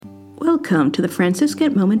Welcome to the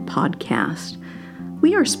Franciscan Moment Podcast.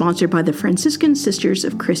 We are sponsored by the Franciscan Sisters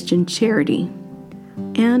of Christian Charity,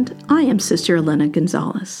 and I am Sister Elena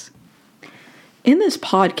Gonzales. In this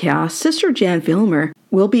podcast, Sister Jan Villemure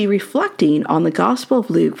will be reflecting on the Gospel of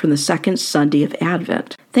Luke from the second Sunday of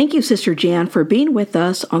Advent. Thank you, Sister Jan, for being with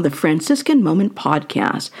us on the Franciscan Moment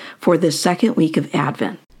Podcast for this second week of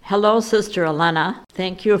Advent. Hello, Sister Elena.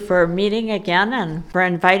 Thank you for meeting again and for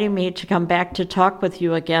inviting me to come back to talk with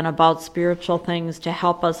you again about spiritual things to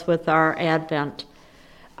help us with our Advent.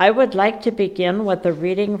 I would like to begin with a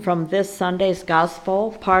reading from this Sunday's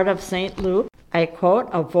Gospel, part of St. Luke. I quote,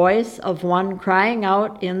 "A voice of one crying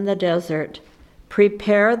out in the desert,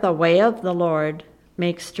 'Prepare the way of the Lord,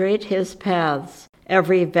 make straight his paths.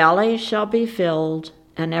 Every valley shall be filled,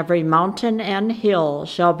 and every mountain and hill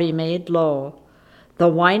shall be made low. The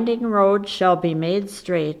winding road shall be made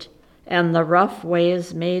straight, and the rough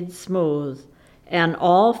ways made smooth, and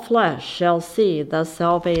all flesh shall see the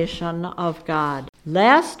salvation of God."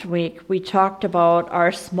 Last week we talked about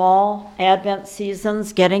our small Advent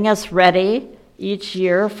seasons getting us ready each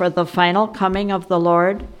year for the final coming of the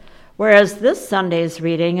Lord, whereas this Sunday's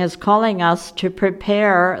reading is calling us to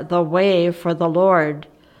prepare the way for the Lord,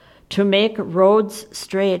 to make roads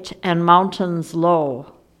straight and mountains low.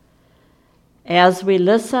 As we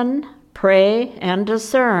listen, pray, and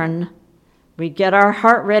discern, we get our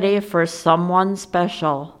heart ready for someone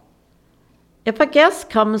special. If a guest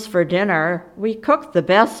comes for dinner, we cook the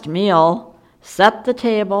best meal, set the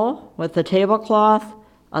table with a tablecloth,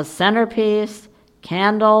 a centerpiece,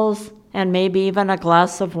 candles, and maybe even a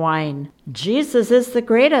glass of wine. Jesus is the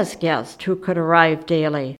greatest guest who could arrive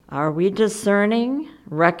daily. Are we discerning,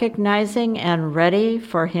 recognizing, and ready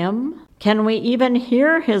for him? Can we even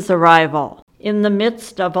hear his arrival? In the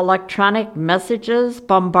midst of electronic messages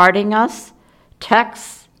bombarding us,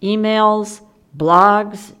 texts, emails,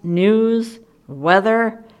 blogs, news,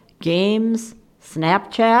 weather, games,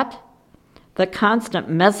 Snapchat, the constant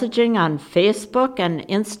messaging on Facebook and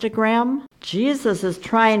Instagram, Jesus is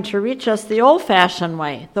trying to reach us the old-fashioned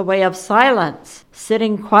way, the way of silence,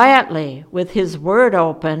 sitting quietly with his word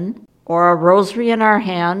open, or a rosary in our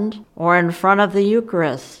hand, or in front of the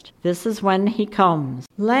Eucharist. This is when he comes.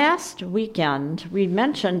 Last weekend, we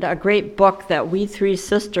mentioned a great book that we three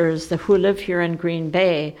sisters who live here in Green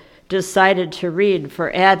Bay decided to read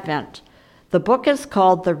for Advent. The book is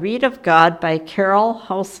called The Reed of God by Carol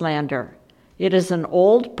Houselander. It is an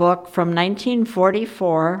old book from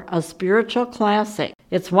 1944, a spiritual classic.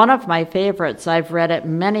 It's one of my favorites. I've read it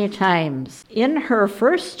many times. In her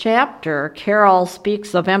first chapter, Carol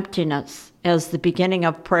speaks of emptiness as the beginning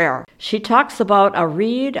of prayer. She talks about a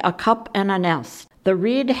reed, a cup, and a nest. The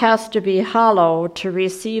reed has to be hollow to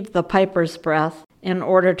receive the piper's breath in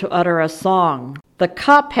order to utter a song. The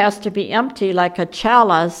cup has to be empty like a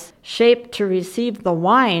chalice, shaped to receive the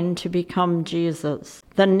wine to become Jesus.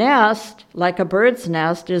 The nest, like a bird's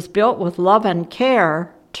nest, is built with love and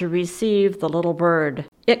care to receive the little bird.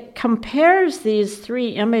 It compares these three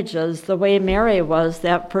images the way Mary was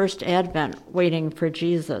that first Advent, waiting for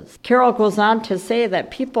Jesus. Carol goes on to say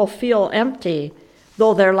that people feel empty,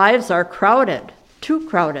 though their lives are crowded, too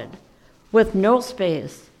crowded, with no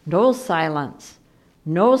space, no silence,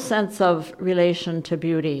 no sense of relation to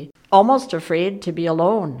beauty, almost afraid to be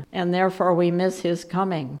alone, and therefore we miss his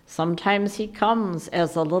coming. Sometimes he comes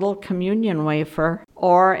as a little communion wafer,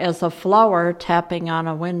 or as a flower tapping on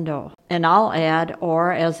a window. And I'll add,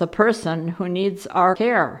 or as a person who needs our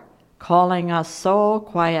care, calling us so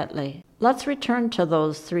quietly. Let's return to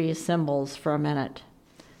those three symbols for a minute.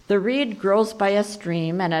 The reed grows by a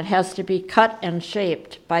stream, and it has to be cut and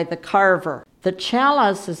shaped by the carver. The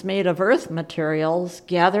chalice is made of earth materials,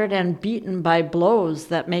 gathered and beaten by blows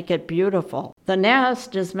that make it beautiful. The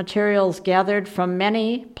nest is materials gathered from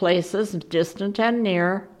many places, distant and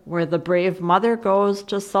near, where the brave mother goes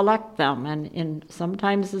to select them and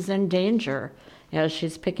sometimes is in danger as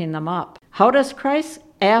she's picking them up. How does Christ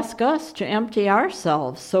ask us to empty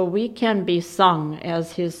ourselves so we can be sung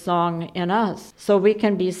as his song in us, so we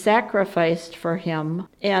can be sacrificed for him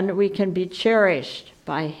and we can be cherished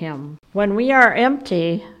by him? When we are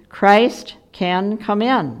empty, Christ can come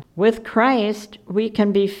in. With Christ, we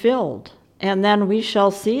can be filled, and then we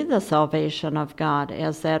shall see the salvation of God,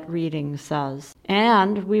 as that reading says.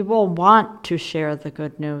 And we will want to share the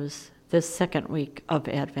good news this second week of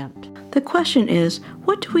Advent. The question is,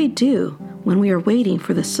 what do we do when we are waiting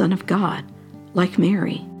for the Son of God, like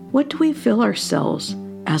Mary? What do we fill ourselves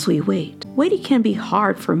as we wait? Waiting can be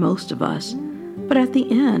hard for most of us, but at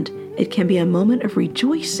the end, it can be a moment of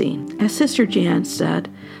rejoicing. As Sister Jan said,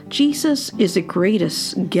 Jesus is the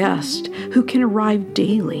greatest guest who can arrive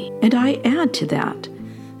daily. And I add to that,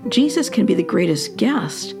 Jesus can be the greatest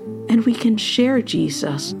guest, and we can share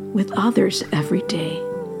Jesus with others every day.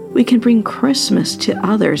 We can bring Christmas to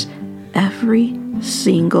others every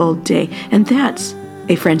single day, and that's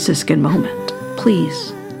a Franciscan moment.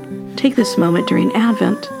 Please take this moment during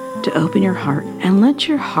Advent to open your heart and let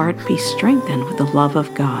your heart be strengthened with the love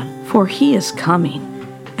of God, for He is coming.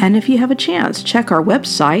 And if you have a chance, check our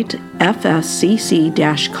website,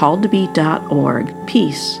 fscc-calledtobe.org.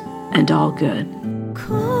 Peace and all good.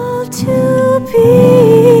 Called to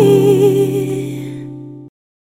be